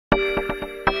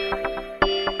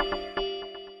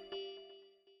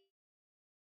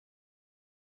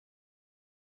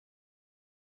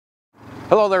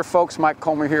Hello there folks,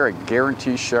 Mike.Cullmer here at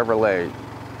Guaranty Chevrolet.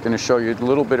 Going to show you a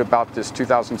little bit about this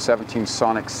 2017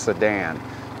 Sonic sedan.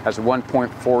 Has a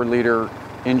 1.4 liter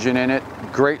engine in it.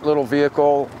 Great little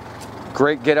vehicle,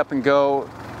 great get up and go,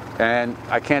 and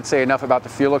I can't say enough about the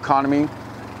fuel economy.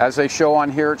 As they show on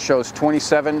here, it shows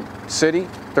 27 city,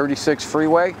 36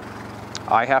 freeway.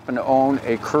 I happen to own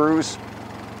a Cruise,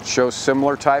 shows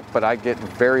similar type, but I get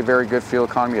very, very good fuel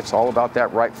economy. It's all about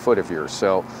that right foot of yours.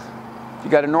 So if you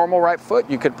got a normal right foot,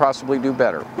 you could possibly do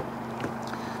better.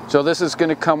 So this is going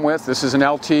to come with, this is an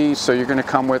LT, so you're going to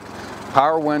come with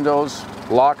power windows,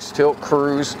 locks, tilt,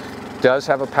 cruise. Does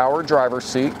have a power driver's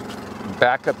seat.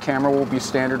 Backup camera will be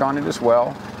standard on it as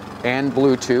well, and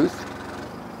Bluetooth.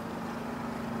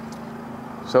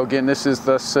 So again, this is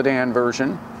the sedan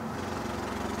version.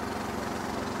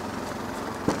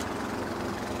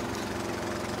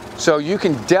 So you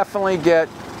can definitely get,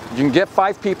 you can get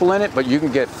 5 people in it, but you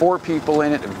can get 4 people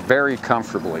in it very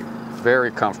comfortably, very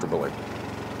comfortably.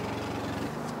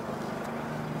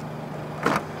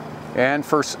 And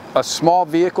for a small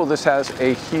vehicle, this has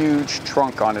a huge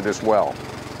trunk on it as well.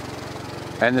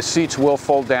 And the seats will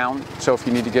fold down, so if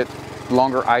you need to get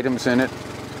longer items in it.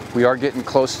 We are getting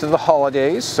close to the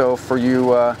holidays, so for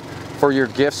you, for your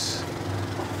gifts,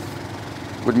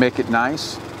 would make it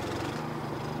nice.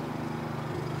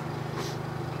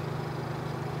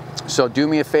 So do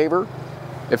me a favor,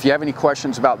 if you have any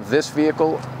questions about this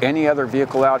vehicle, any other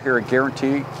vehicle out here at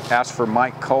Guaranty, ask for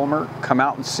Mike.Cullmer. Come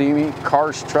out and see me.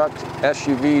 Cars, trucks,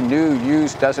 SUV, new,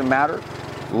 used, doesn't matter.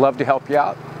 Love to help you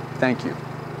out. Thank you.